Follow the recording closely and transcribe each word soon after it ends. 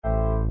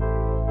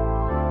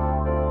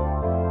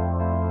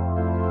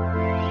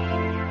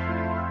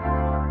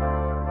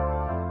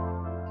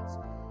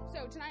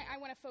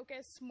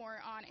focus more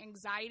on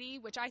anxiety,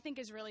 which I think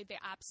is really the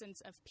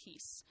absence of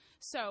peace.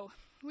 So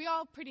we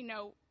all pretty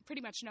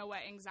much know what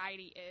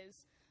anxiety is,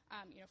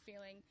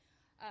 feeling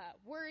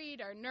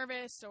worried or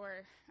nervous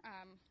or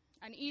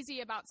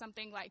uneasy about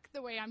something, like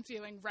the way I'm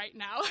feeling right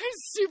now. I'm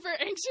super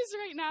anxious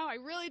right now. I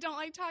really don't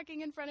like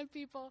talking in front of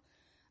people.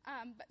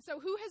 So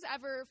who has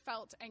ever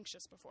felt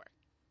anxious before?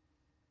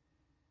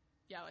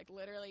 Yeah, like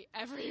literally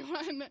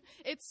everyone.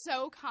 It's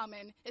so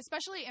common,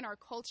 especially in our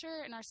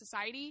culture, in our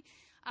society.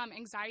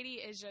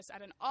 Anxiety is just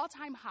at an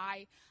all-time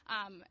high.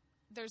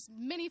 There's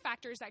many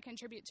factors that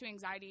contribute to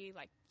anxiety,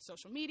 like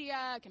social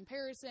media,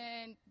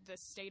 comparison, the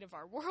state of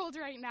our world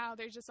right now.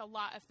 There's just a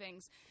lot of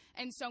things.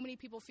 And so many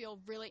people feel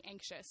really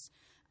anxious.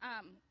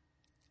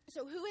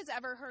 So who has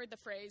ever heard the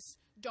phrase,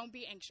 "don't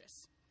be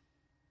anxious"?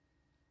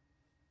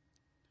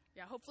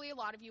 Yeah, hopefully a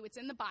lot of you. It's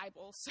in the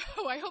Bible,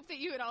 so I hope that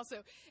you would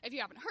also, if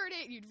you haven't heard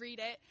it, you'd read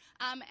it.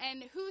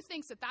 And who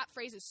thinks that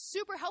phrase is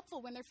super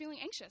helpful when they're feeling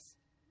anxious?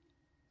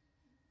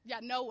 Yeah,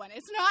 no one.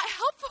 It's not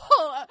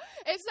helpful.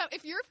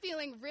 If you're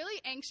feeling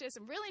really anxious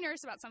and really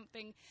nervous about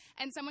something,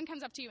 and someone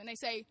comes up to you and they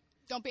say,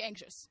 "don't be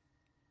anxious,"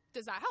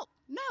 does that help?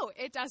 No,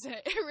 it doesn't.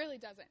 It really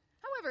doesn't.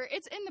 However,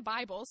 it's in the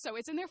Bible, so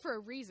it's in there for a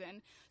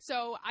reason.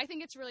 So I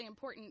think it's really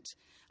important.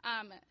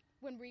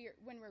 When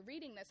we're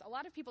reading this, a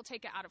lot of people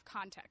take it out of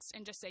context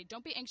and just say,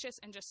 "don't be anxious,"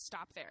 and just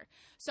stop there.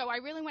 So I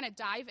really want to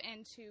dive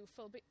into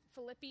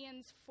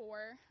Philippians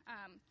 4,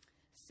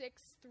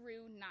 6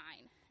 through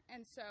 9.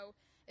 And so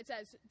it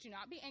says, "do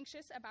not be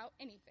anxious about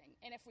anything."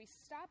 And if we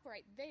stop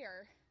right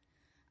there,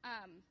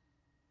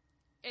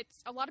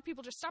 it's a lot of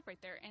people just stop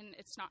right there, and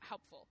it's not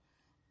helpful.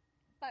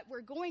 But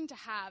we're going to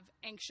have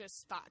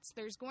anxious thoughts.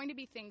 There's going to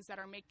be things that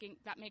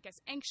make us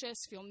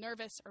anxious, feel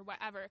nervous, or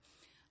whatever.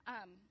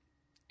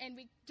 And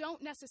we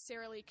don't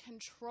necessarily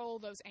control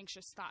those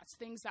anxious thoughts,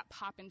 things that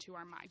pop into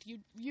our mind.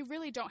 You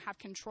really don't have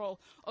control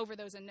over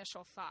those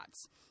initial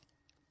thoughts.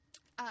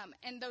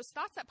 And those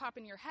thoughts that pop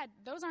in your head,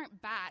 those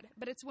aren't bad,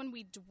 but it's when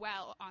we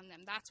dwell on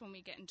them. That's when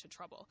we get into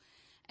trouble.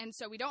 And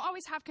so we don't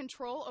always have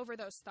control over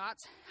those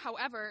thoughts.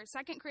 However,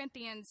 2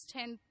 Corinthians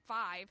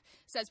 10:5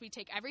 says we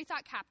take every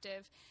thought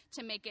captive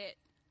to make it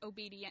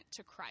obedient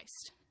to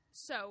Christ.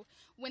 So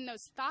when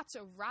those thoughts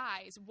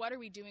arise, what are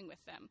we doing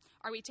with them?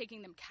 Are we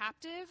taking them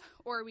captive,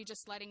 or are we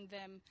just letting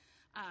them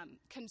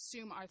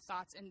consume our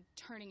thoughts and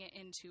turning it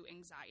into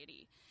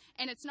anxiety?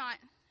 And it's not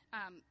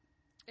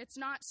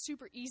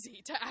super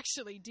easy to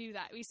actually do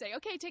that. We say,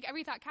 okay, take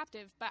every thought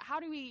captive, but how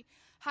do we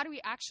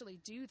actually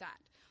do that?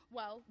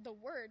 Well, the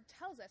Word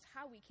tells us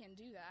how we can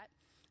do that.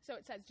 So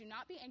it says, "do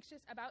not be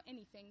anxious about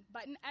anything,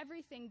 but in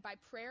everything by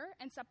prayer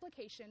and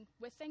supplication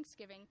with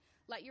thanksgiving,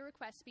 let your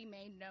requests be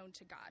made known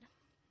to God."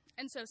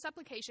 And so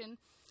supplication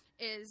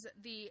is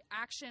the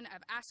action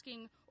of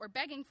asking or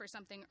begging for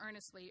something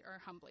earnestly or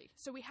humbly.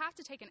 So we have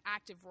to take an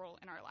active role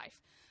in our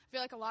life. I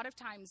feel like a lot of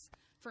times,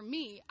 for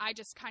me, I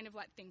just kind of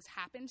let things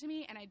happen to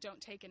me, and I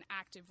don't take an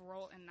active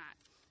role in that.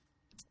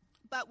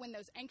 But when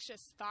those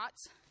anxious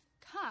thoughts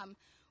come,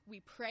 we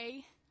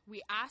pray,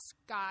 we ask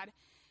God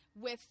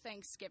with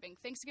thanksgiving.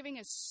 Thanksgiving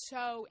is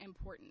so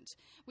important.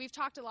 We've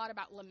talked a lot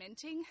about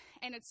lamenting,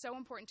 and it's so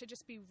important to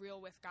just be real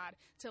with God,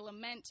 to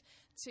lament,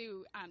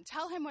 to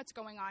tell him what's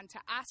going on, to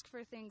ask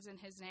for things in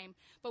his name,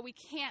 but we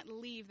can't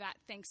leave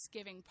that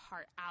Thanksgiving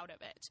part out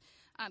of it.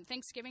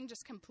 Thanksgiving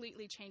just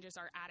completely changes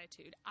our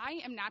attitude.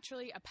 I am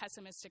naturally a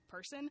pessimistic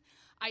person.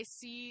 I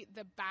see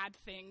the bad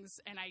things,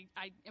 and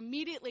I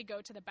immediately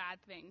go to the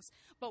bad things.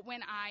 But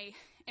when I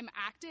am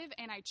active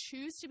and I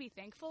choose to be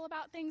thankful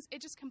about things,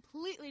 it just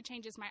completely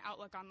changes my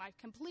outlook on life,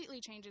 completely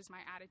changes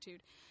my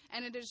attitude.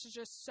 And it is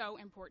just so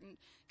important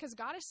because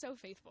God is so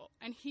faithful,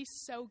 and he's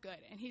so good,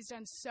 and he's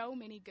done so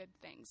many good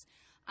things.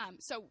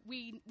 So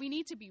we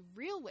need to be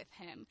real with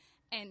him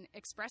and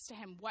express to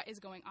him what is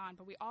going on,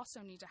 but we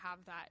also need to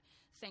have that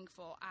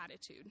thankful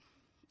attitude.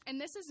 And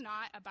this is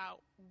not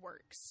about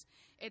works.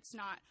 It's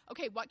not,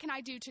 okay, what can I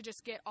do to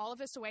just get all of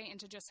this away and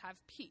to just have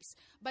peace?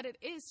 But it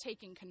is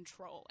taking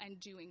control and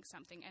doing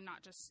something and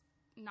not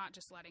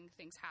just letting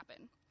things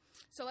happen.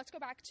 So let's go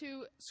back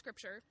to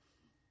scripture.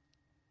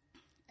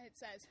 It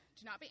says,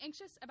 "Do not be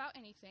anxious about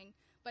anything,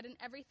 but in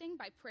everything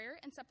by prayer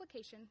and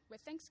supplication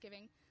with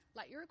thanksgiving,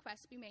 let your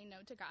requests be made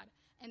known to God,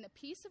 and the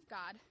peace of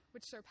God,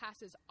 which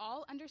surpasses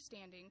all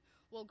understanding,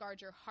 will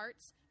guard your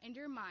hearts and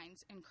your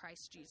minds in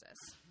Christ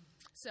Jesus."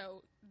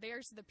 So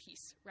there's the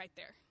peace right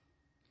there.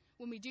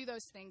 When we do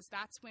those things,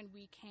 that's when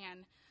we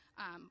can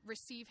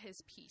receive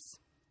his peace.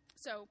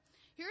 So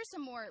here are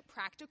some more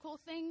practical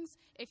things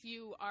if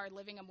you are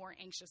living a more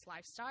anxious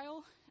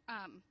lifestyle.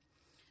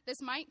 This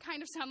might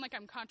kind of sound like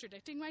I'm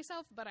contradicting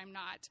myself, but I'm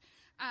not.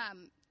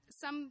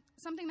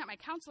 Something that my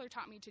counselor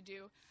taught me to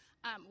do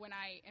when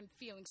I am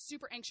feeling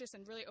super anxious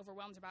and really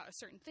overwhelmed about a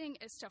certain thing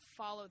is to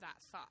follow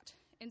that thought.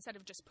 Instead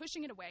of just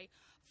pushing it away,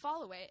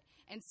 follow it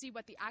and see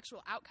what the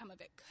actual outcome of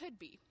it could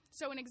be.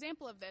 So an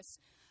example of this,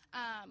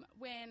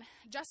 when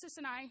Justice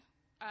and I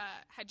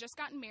had just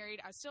gotten married,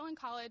 I was still in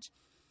college,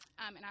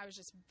 and I was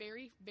just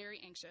very,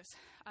 very anxious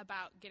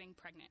about getting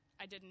pregnant.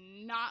 I did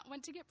not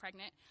want to get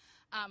pregnant.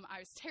 I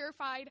was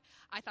terrified.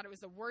 I thought it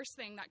was the worst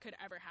thing that could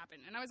ever happen.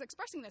 And I was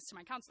expressing this to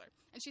my counselor.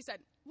 And she said,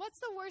 what's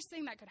the worst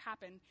thing that could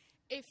happen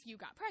if you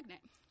got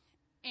pregnant?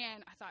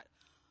 And I thought,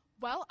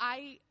 well,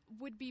 I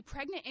would be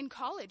pregnant in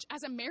college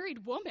as a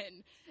married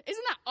woman.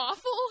 Isn't that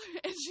awful?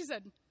 And she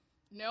said,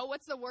 no,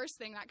 what's the worst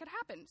thing that could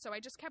happen? So I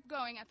just kept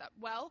going. I thought,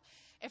 well,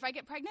 if I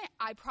get pregnant,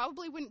 I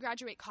probably wouldn't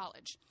graduate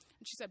college.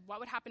 And she said, what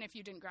would happen if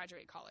you didn't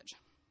graduate college?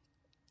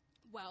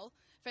 Well,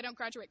 if I don't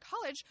graduate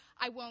college,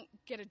 I won't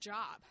get a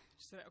job.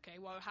 She said, okay,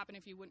 what would happen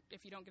if you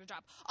don't get a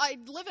job?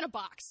 I'd live in a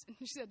box. And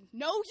she said,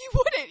 no, you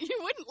wouldn't. You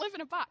wouldn't live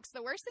in a box.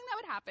 The worst thing that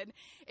would happen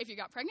if you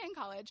got pregnant in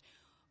college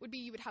would be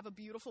you would have a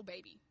beautiful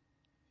baby.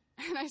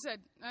 And I said,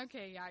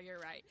 okay, yeah, you're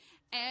right.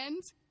 And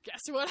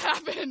guess what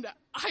happened?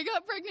 I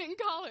got pregnant in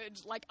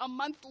college like a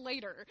month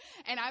later,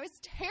 and I was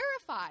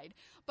terrified.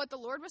 But the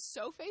Lord was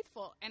so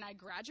faithful, and I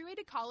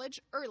graduated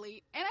college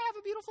early, and I have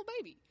a beautiful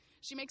baby.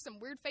 She makes some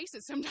weird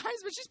faces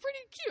sometimes, but she's pretty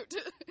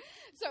cute.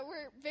 So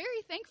we're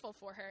very thankful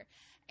for her.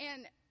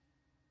 And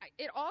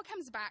it all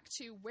comes back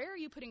to, where are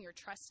you putting your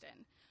trust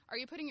in? Are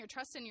you putting your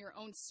trust in your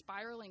own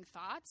spiraling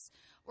thoughts,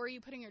 or are you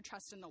putting your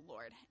trust in the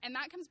Lord? And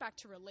that comes back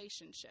to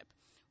relationship.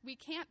 We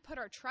can't put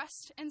our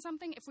trust in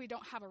something if we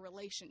don't have a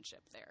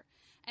relationship there.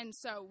 And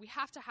so we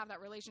have to have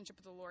that relationship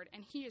with the Lord,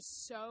 and he is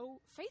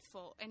so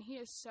faithful, and he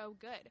is so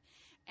good.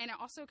 And it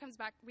also comes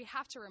back, we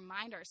have to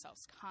remind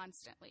ourselves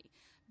constantly,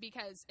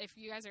 because if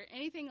you guys are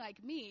anything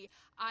like me,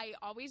 I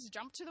always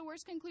jump to the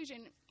worst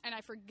conclusion, and I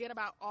forget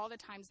about all the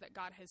times that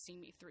God has seen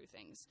me through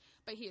things.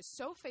 But he is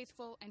so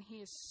faithful, and he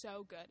is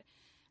so good,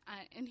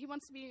 and he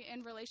wants to be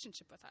in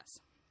relationship with us.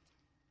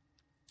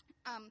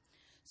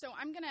 So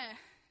I'm going to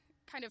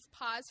kind of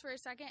pause for a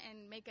second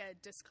and make a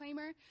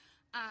disclaimer.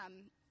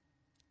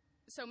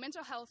 So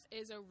mental health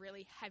is a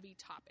really heavy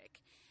topic,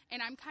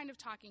 and I'm kind of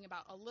talking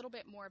about a little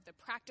bit more of the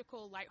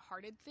practical,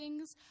 lighthearted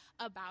things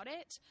about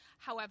it.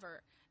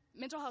 However,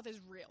 mental health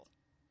is real.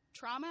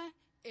 Trauma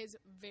is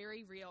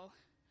very real.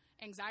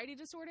 Anxiety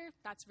disorder,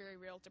 that's very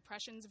real.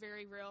 Depression's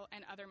very real,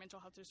 and other mental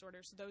health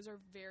disorders, those are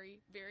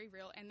very, very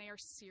real, and they are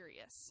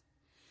serious.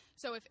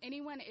 So if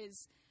anyone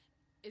is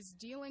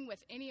dealing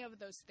with any of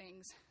those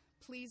things,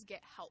 please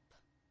get help.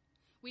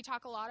 We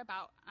talk a lot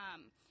about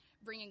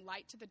bringing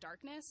light to the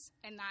darkness,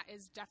 and that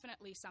is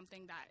definitely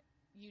something that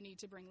you need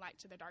to bring light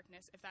to the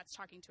darkness. If that's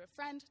talking to a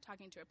friend,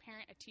 talking to a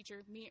parent, a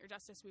teacher, me or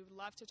Justice, we would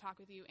love to talk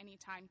with you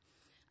anytime.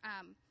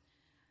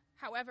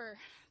 However,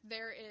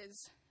 there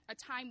is a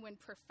time when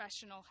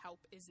professional help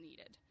is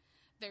needed.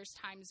 There's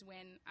times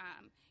when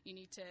you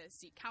need to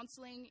seek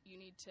counseling, you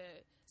need to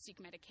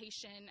seek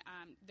medication.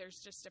 There's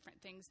just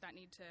different things that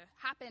need to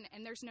happen,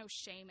 and there's no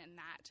shame in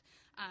that.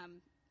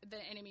 The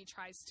enemy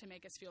tries to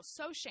make us feel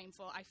so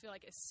shameful, I feel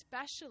like,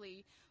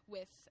 especially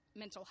with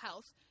mental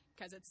health,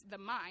 because it's the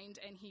mind,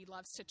 and he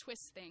loves to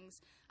twist things.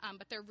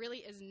 But there really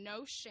is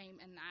no shame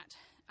in that.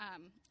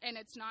 And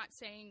it's not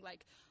saying,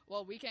 like,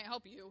 well, we can't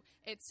help you.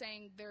 It's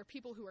saying there are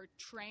people who are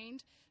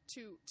trained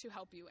to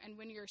help you. And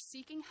when you're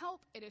seeking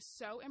help, it is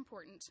so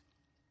important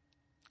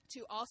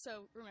to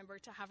also remember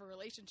to have a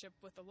relationship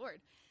with the Lord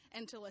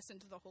and to listen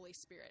to the Holy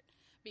Spirit,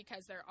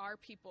 because there are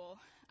people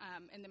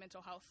in the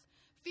mental health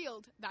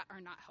field that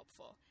are not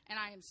helpful. And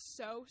I am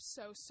so,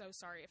 so, so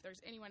sorry if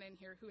there's anyone in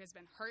here who has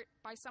been hurt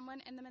by someone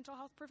in the mental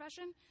health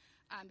profession,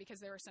 because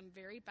there are some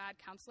very bad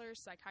counselors,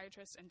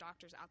 psychiatrists, and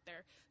doctors out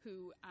there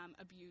who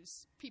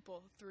abuse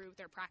people through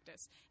their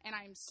practice. And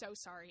I'm so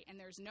sorry, and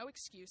there's no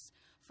excuse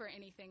for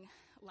anything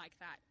like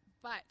that.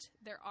 But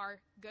there are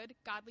good,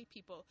 godly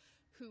people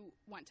who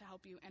want to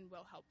help you and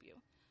will help you.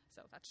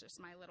 So that's just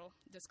my little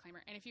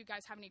disclaimer. And if you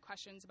guys have any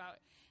questions about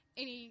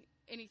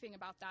anything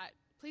about that,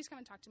 please come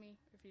and talk to me.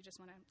 If you just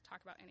want to talk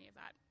about any of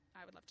that,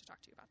 I would love to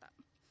talk to you about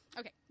that.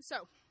 Okay,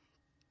 so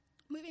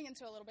moving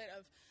into a little bit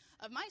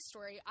of my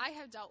story, I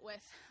have dealt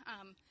with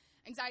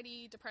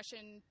anxiety,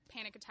 depression,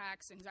 panic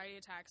attacks, anxiety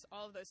attacks,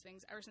 all of those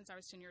things ever since I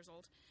was 10 years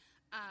old.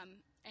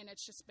 And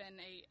it's just been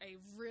a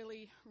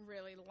really,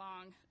 really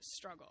long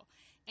struggle.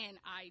 And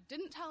I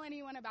didn't tell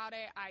anyone about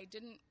it. I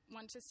didn't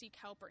want to seek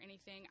help or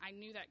anything. I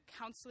knew that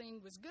counseling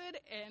was good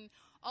and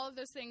all of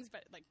those things,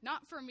 but like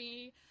not for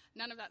me.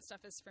 None of that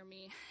stuff is for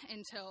me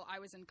until I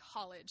was in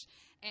college.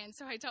 And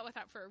so I dealt with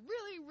that for a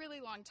really, really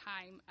long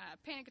time,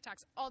 panic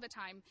attacks all the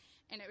time,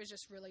 and it was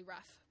just really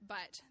rough.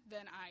 But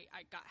then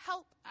I got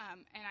help,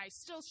 and I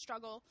still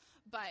struggle,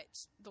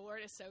 but the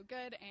Lord is so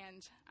good,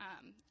 and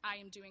I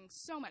am doing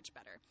so much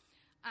better.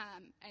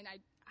 And I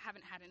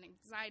haven't had an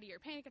anxiety or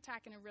panic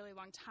attack in a really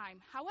long time.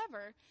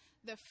 However,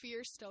 the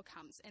fear still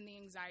comes and the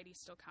anxiety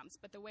still comes,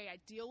 but the way I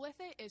deal with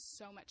it is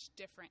so much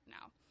different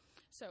now.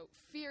 So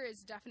fear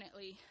is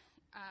definitely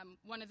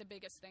one of the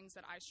biggest things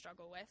that I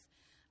struggle with.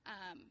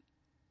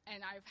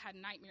 And I've had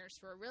nightmares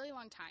for a really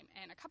long time.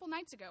 And a couple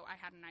nights ago, I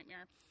had a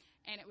nightmare,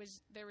 and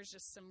there was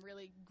just some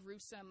really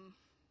gruesome,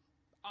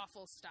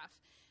 awful stuff.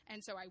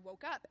 And so I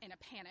woke up in a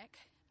panic,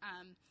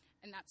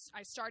 and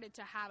I started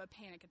to have a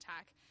panic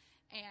attack.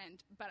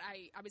 But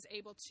I was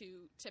able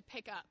to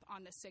pick up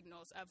on the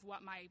signals of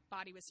what my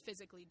body was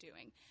physically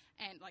doing.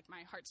 And like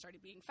my heart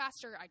started beating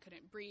faster, I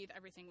couldn't breathe,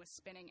 everything was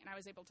spinning, and I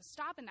was able to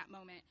stop in that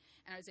moment,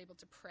 and I was able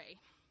to pray.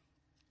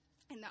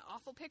 And the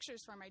awful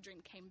pictures from my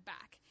dream came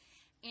back,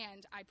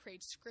 and I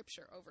prayed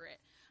scripture over it.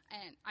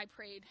 And I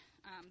prayed,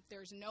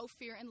 there's no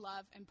fear in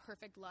love, and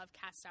perfect love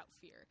casts out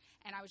fear.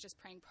 And I was just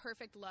praying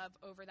perfect love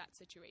over that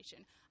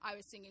situation. I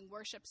was singing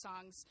worship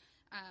songs,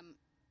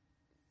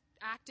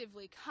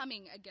 actively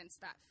coming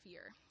against that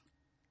fear.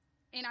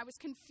 And I was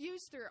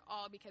confused through it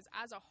all because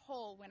as a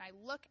whole, when I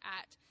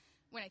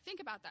think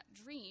about that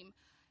dream,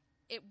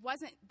 it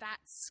wasn't that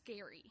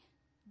scary.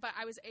 But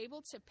I was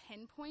able to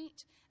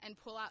pinpoint and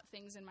pull out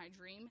things in my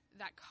dream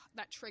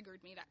that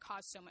triggered me, that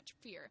caused so much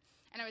fear.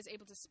 And I was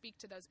able to speak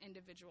to those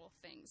individual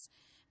things.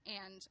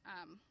 And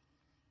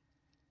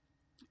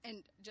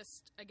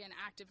just, again,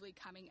 actively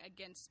coming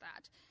against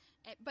that.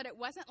 But it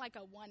wasn't like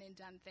a one and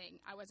done thing.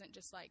 I wasn't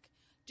just like,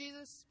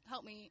 Jesus,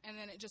 help me, and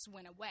then it just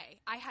went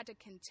away. I had to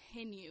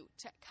continue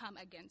to come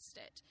against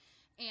it.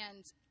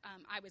 And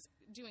I was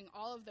doing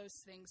all of those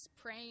things,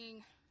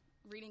 praying,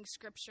 reading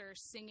scripture,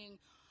 singing,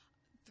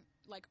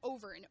 like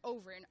over and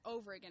over and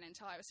over again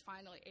until I was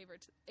finally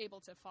able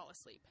to fall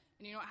asleep.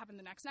 And you know what happened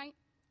the next night?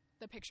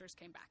 The pictures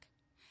came back.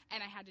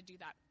 And I had to do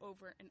that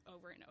over and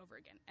over and over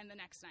again. And the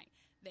next night,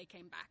 they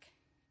came back.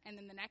 And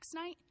then the next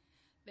night,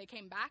 they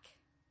came back,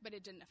 but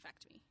it didn't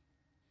affect me.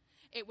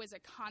 It was a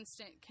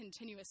constant,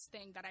 continuous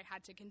thing that I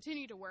had to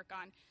continue to work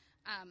on.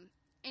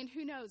 And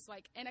who knows,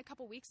 like in a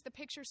couple weeks, the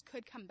pictures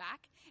could come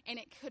back and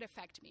it could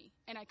affect me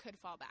and I could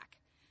fall back.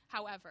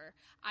 However,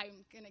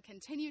 I'm going to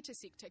continue to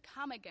seek to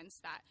come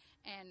against that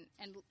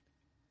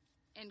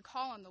and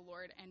call on the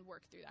Lord and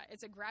work through that.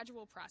 It's a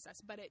gradual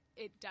process, but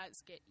it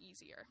does get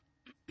easier.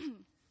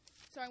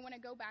 So I want to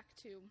go back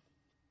to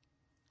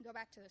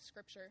the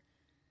scripture.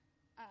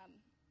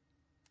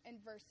 In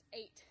verse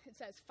 8, it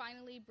says,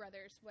 "Finally,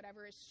 brothers,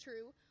 whatever is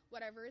true,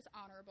 whatever is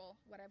honorable,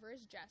 whatever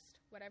is just,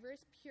 whatever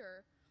is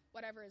pure,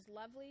 whatever is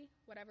lovely,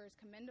 whatever is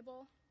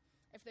commendable,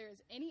 if there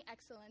is any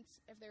excellence,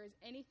 if there is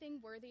anything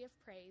worthy of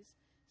praise,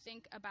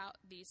 think about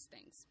these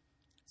things."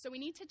 So we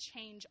need to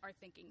change our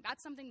thinking.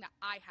 That's something that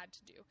I had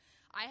to do.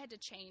 I had to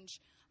change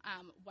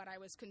what I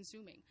was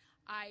consuming.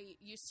 I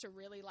used to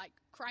really like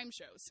crime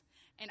shows,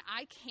 and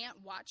I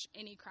can't watch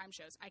any crime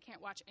shows. I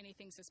can't watch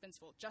anything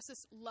suspenseful.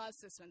 Justice loves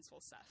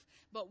suspenseful stuff,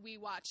 but we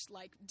watch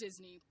like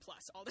Disney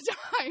Plus all the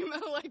time.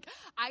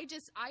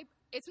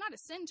 It's not a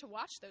sin to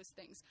watch those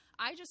things.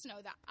 I just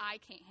know that I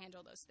can't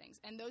handle those things,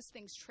 and those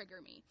things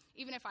trigger me.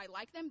 Even if I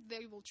like them,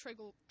 they will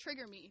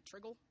trigger me.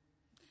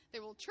 They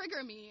will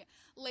trigger me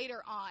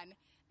later on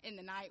in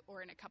the night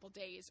or in a couple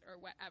days or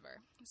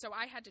whatever. So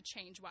I had to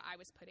change what I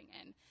was putting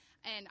in.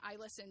 And I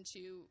listen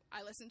to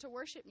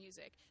worship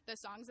music. The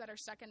songs that are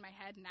stuck in my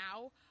head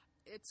now,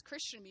 it's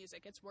Christian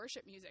music, it's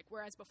worship music.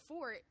 Whereas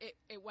before,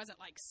 it wasn't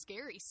like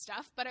scary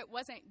stuff, but it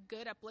wasn't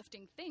good,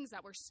 uplifting things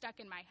that were stuck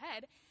in my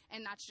head.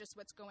 And that's just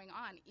what's going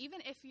on.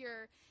 Even if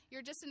you're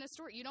just in a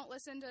store, you don't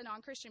listen to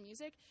non-Christian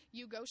music,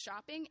 you go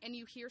shopping and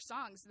you hear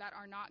songs that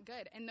are not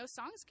good. And those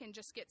songs can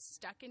just get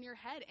stuck in your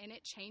head and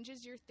it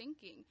changes your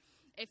thinking.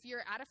 If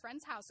you're at a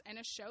friend's house and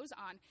a show's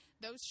on,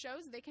 those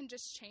shows, they can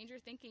just change your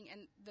thinking.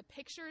 And the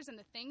pictures and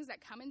the things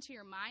that come into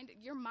your mind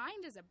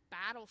is a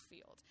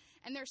battlefield.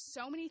 And there's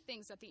so many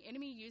things that the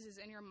enemy uses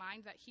in your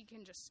mind that he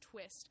can just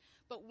twist.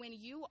 But when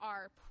you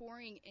are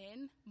pouring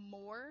in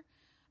more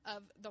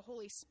of the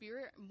Holy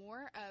Spirit,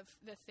 more of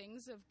the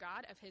things of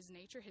God, of his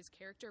nature, his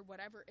character,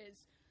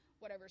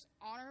 whatever's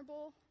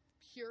honorable,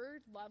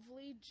 pure,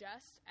 lovely,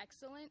 just,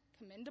 excellent,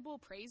 commendable,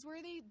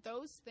 praiseworthy,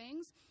 those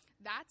things,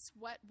 that's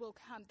what will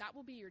come. That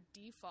will be your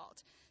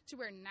default. To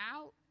where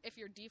now, if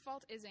your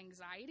default is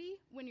anxiety,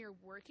 when you're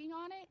working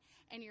on it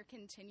and you're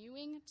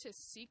continuing to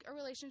seek a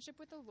relationship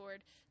with the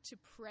Lord, to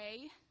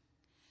pray,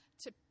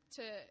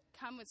 to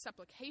come with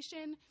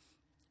supplication,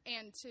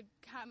 and to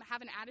come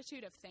have an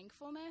attitude of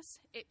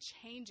thankfulness, it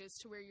changes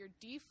to where your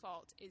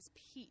default is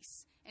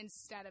peace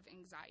instead of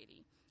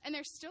anxiety. And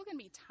there's still going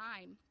to be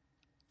time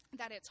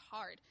that it's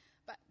hard.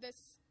 But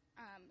this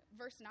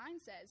verse 9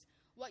 says,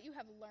 "What you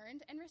have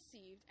learned and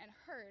received and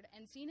heard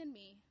and seen in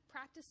me,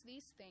 practice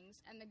these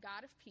things, and the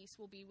God of peace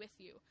will be with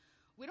you."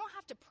 We don't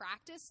have to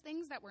practice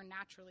things that we're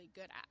naturally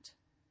good at.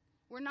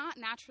 We're not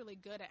naturally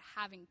good at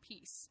having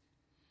peace.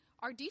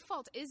 Our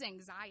default is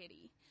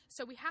anxiety.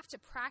 So we have to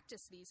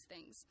practice these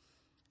things.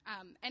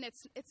 And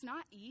it's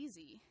not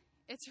easy.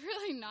 It's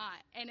really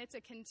not. And it's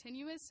a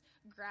continuous,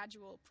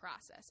 gradual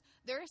process.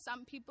 There are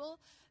some people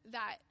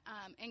that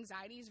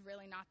anxiety is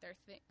really not their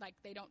thing. Like,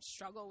 they don't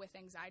struggle with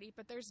anxiety,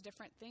 but there's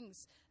different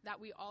things that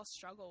we all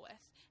struggle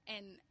with.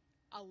 And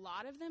a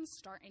lot of them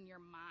start in your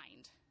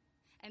mind.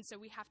 And so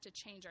we have to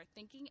change our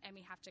thinking, and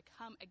we have to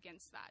come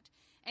against that.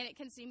 And it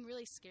can seem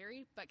really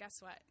scary, but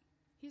guess what?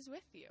 He's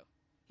with you.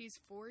 He's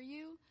for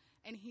you,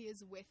 and he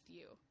is with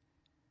you.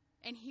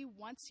 And he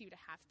wants you to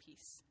have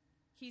peace.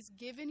 He's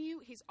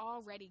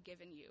already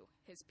given you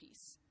his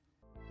peace.